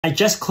I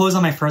just closed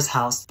on my first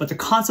house, but the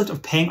concept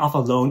of paying off a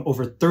loan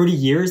over 30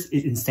 years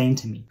is insane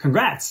to me.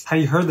 Congrats! Have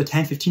you heard of the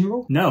 10-15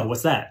 rule? No,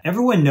 what's that?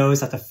 Everyone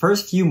knows that the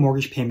first few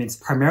mortgage payments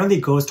primarily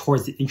goes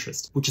towards the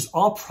interest, which is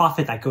all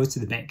profit that goes to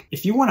the bank.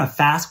 If you want a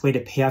fast way to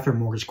pay off your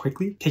mortgage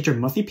quickly, take your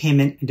monthly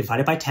payment and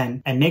divide it by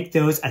 10 and make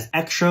those as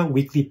extra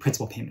weekly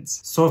principal payments.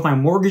 So if my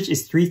mortgage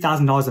is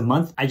 $3,000 a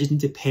month, I just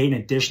need to pay an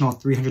additional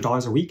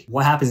 $300 a week.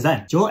 What happens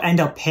then? You'll end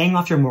up paying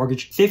off your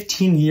mortgage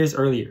 15 years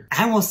earlier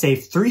and will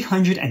save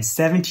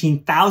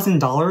 $317,000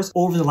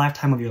 over the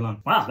lifetime of your loan.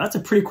 Wow, that's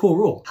a pretty cool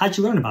rule. How'd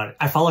you learn about it?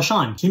 I follow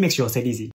Sean. He makes real estate easy.